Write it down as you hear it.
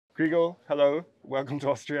Chrigel, hello, welcome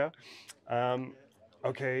to Austria.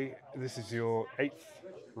 Okay, this is your 8th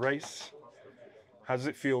race. How does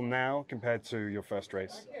it feel now compared to your first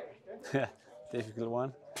race? Difficult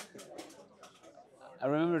one. I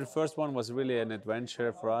remember the first one was really an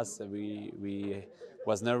adventure for us. We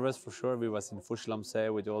was nervous for sure. We was in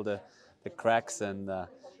Fuschl with all the cracks and the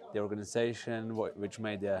organization, which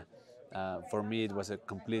made for me it was a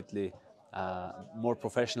completely more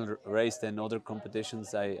professional race than other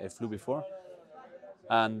competitions I flew before.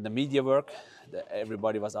 And the media work,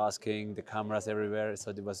 everybody was asking, the cameras everywhere,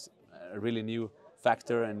 so it was a really new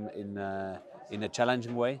factor and in a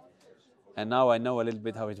challenging way. And now I know a little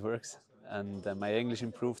bit how it works, and my English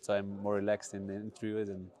improved, so I'm more relaxed in the interviews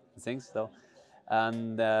and things. So,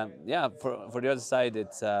 and yeah, for the other side,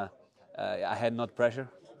 it's I had not pressure,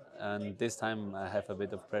 and this time I have a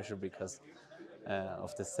bit of pressure because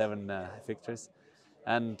of the 7 victories.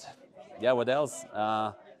 And yeah, what else?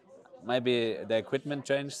 Maybe the equipment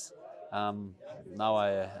changes. Now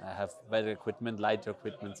I have better equipment, lighter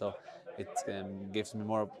equipment, so it gives me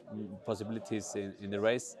more possibilities in the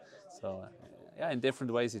race. So yeah, in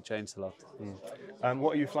different ways it changed a lot.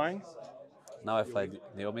 What are you flying? Now I fly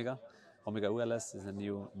the Omega ULS is a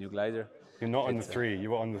new glider. You're not on the 3, you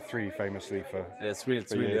were on the 3 famously for It's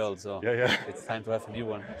really years. old, so yeah. it's time to have a new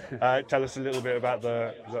one. Tell us a little bit about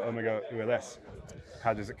the Omega ULS.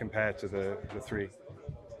 How does it compare to the 3?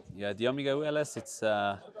 Yeah, the Omega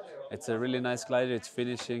OXA, it's a really nice glider. It's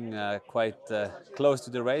finishing quite close to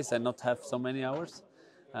the race and not have so many hours,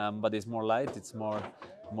 but it's more light. It's more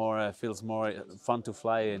feels more fun to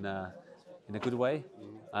fly in a good way.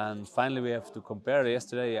 And finally, we have to compare.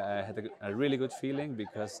 Yesterday, I had a really good feeling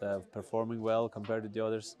because of performing well compared to the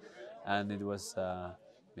others, and it was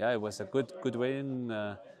yeah, it was a good win.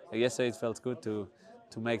 Yesterday, it felt good to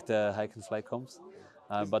make the hike and fly comps.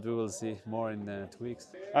 But we will see more in 2 weeks.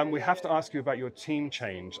 We have to ask you about your team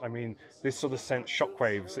change. I mean, this sort of sent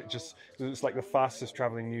shockwaves. It's like the fastest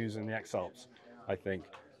traveling news in the X-Alps, I think.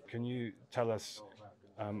 Can you tell us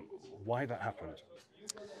why that happened?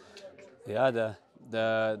 Yeah,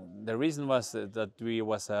 the reason was that we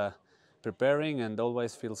was preparing and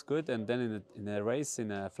always feels good, and then in a race,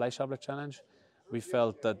 in a Fleischabler challenge, we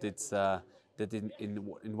felt that it's that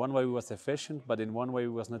in one way we was efficient, but in one way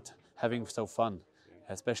we was not having so fun.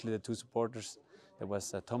 Especially the 2 supporters. There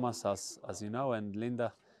was Thomas, as you know, and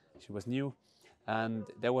Linda. She was new, and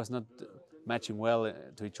they was not matching well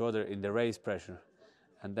to each other in the race pressure.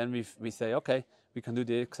 And then we say, okay, we can do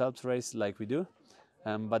the X-Alps race like we do,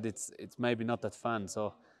 but it's maybe not that fun.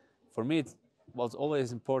 So for me, it was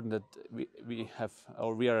always important that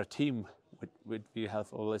we are a team with we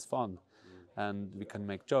have always fun, and we can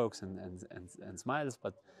make jokes and smiles,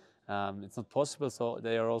 but it's not possible. So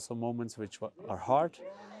there are also moments which are hard,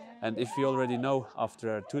 and if you already know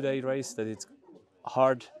after a 2-day race that it's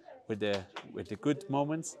hard with the good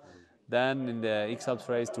moments, then in the X-Alps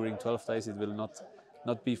race during 12 days it will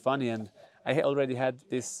not be funny. And I already had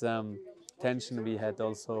this tension. We had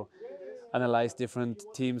also analyzed different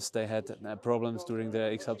teams. They had problems during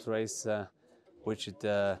the X-Alps race, which it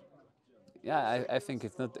yeah, I think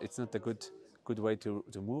it's not a good way to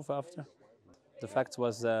move after. The fact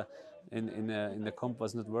was in the comp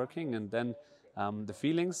was not working, and then the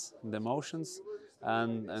feelings, the emotions,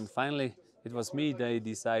 and finally it was me. They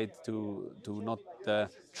decide to not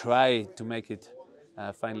try to make it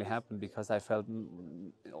finally happen, because I felt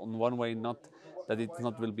on one way not that it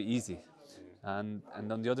not will be easy, and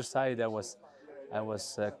on the other side I was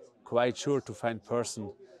quite sure to find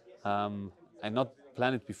person. I not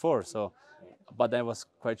planned it before, so but I was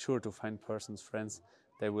quite sure to find persons, friends.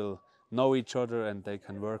 They will know each other and they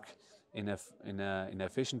can work in an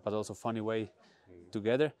efficient but also funny way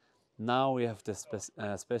together. Now we have the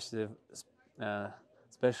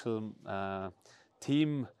special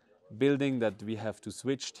team building that we have to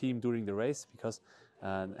switch team during the race, because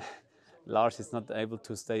Lars is not able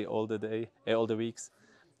to stay all the weeks,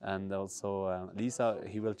 and also Lisa,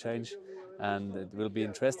 he will change, and it will be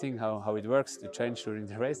interesting how it works to change during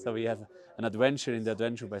the race. So we have an adventure in the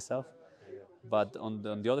adventure by self. But on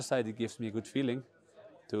the other side, it gives me a good feeling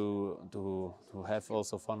to have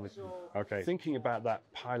also fun with me. Okay. Thinking about that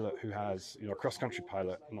pilot who has, a cross-country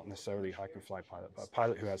pilot, not necessarily hike and fly pilot, but a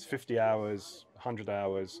pilot who has 50 hours, 100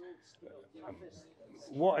 hours,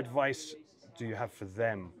 what advice do you have for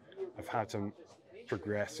them of how to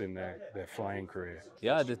progress in their flying career?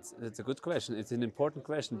 Yeah, that's a good question. It's an important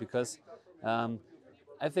question, because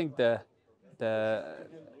I think the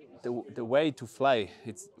way to fly,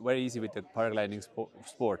 it's very easy with the paragliding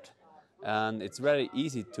sport, and it's very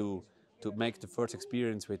easy to make the first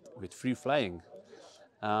experience with free flying.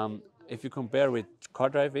 if you compare with car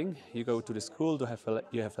driving, you go to the school to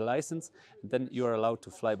you have a license, and then you are allowed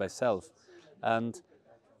to fly by self. And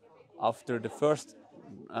after the first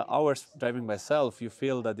hours driving by self, you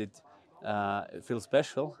feel that it feels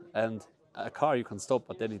special, and a car you can stop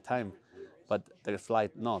at any time, but the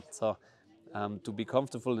flight not. So to be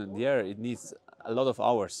comfortable in the air, it needs a lot of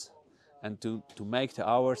hours, and to make the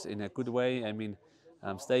hours in a good way, I mean,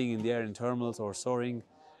 staying in the air in terminals or soaring,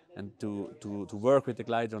 and to work with the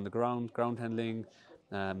glider on the ground handling,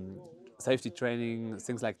 safety training,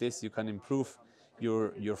 things like this, you can improve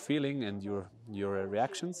your feeling and your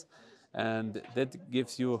reactions, and that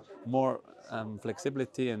gives you more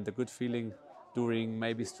flexibility and a good feeling during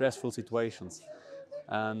maybe stressful situations.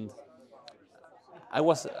 And I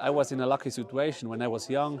was in a lucky situation when I was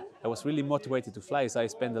young. I was really motivated to fly, so I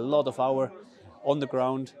spent a lot of hours on the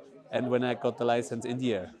ground, and when I got the license, in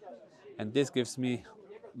the air. And this gives me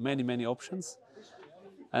many options,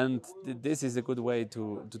 and this is a good way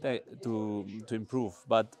to improve.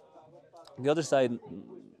 But the other side,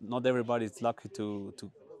 not everybody is lucky to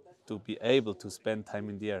be able to spend time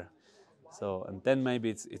in the air. So, and then maybe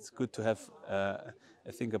it's good to have a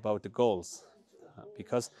think about the goals,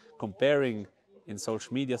 because comparing in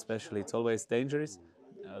social media especially, it's always dangerous.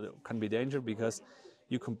 Can be dangerous because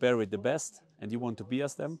you compare with the best and you want to be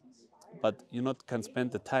as them, but you not can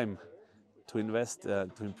spend the time to invest to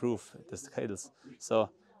improve the skills. So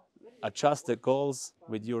adjust the goals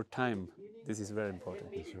with your time. This is very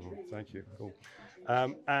important. Thank you. Cool.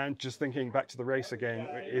 And just thinking back to the race again,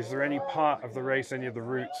 is there any part of the race, any of the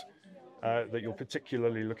route that you're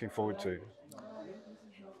particularly looking forward to?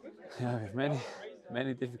 Yeah, we have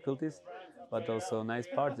many difficulties, but also nice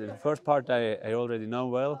parts. The first part I already know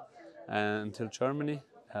well, until Germany,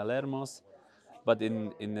 Lermos. But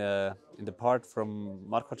in the part from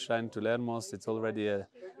Markotstein to Lermos, it's already a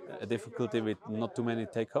difficulty with not too many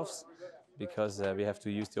takeoffs, because we have to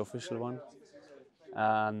use the official one.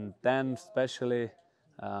 And then especially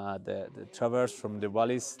the traverse from the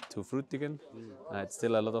valleys to Frutigen. It's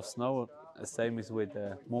still a lot of snow. The same is with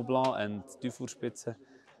Mont Blanc and Dufourspitze.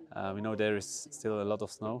 We know there is still a lot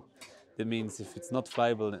of snow. That means if it's not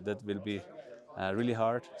flyable, that will be really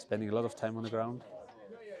hard, spending a lot of time on the ground.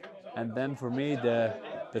 And then for me, the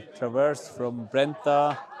traverse from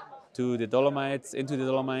Brenta to the Dolomites, into the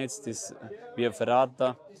Dolomites, this via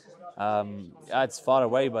Ferrata. Yeah, it's far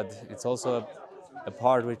away, but it's also a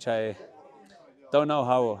part which I don't know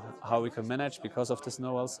how we can manage because of the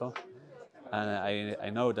snow also. And I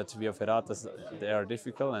know that via Ferratas, they are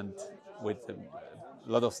difficult, and with a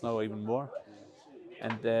lot of snow even more.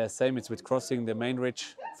 And the same it's with crossing the main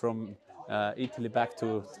ridge from Italy back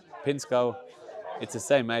to Pinzgau. It's the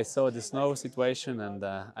same. I saw the snow situation, and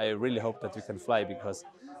I really hope that we can fly, because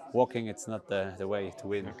walking it's not the way to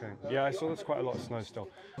win. Okay. Yeah, I saw there's quite a lot of snow still.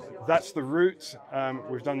 That's the route.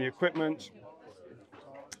 We've done the equipment.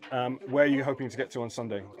 Where are you hoping to get to on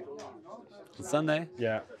Sunday? On Sunday?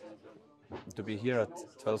 Yeah. To be here at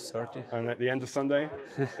 12:30. And at the end of Sunday?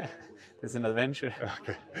 It's an adventure.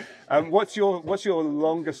 Okay. What's your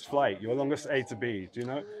longest flight? Your longest A to B? Do you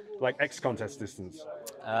know? Like X-contest distance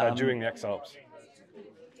during the X-Alps?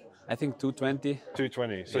 I think 220.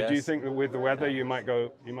 220. So yes. Do you think that with the weather you might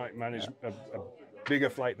manage a bigger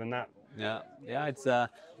flight than that? Yeah. It's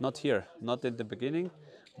not here, not at the beginning,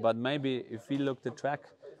 but maybe if we look the track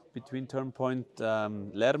between turn point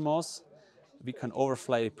Lermos, we can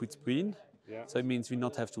overfly Kitzbühel. Yeah. So it means we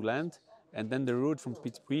not have to land, and then the route from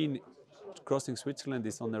Kitzbühel crossing Switzerland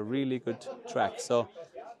is on a really good track. So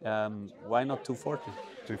why not 240?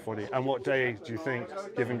 240. And what day do you think,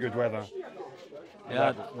 given good weather?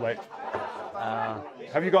 Yeah.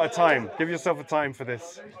 Have you got a time? Give yourself a time for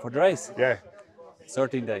this. For the race? Yeah.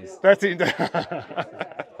 13 days. 13 days.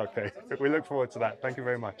 Okay. We look forward to that. Thank you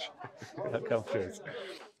very much. Welcome. Cheers.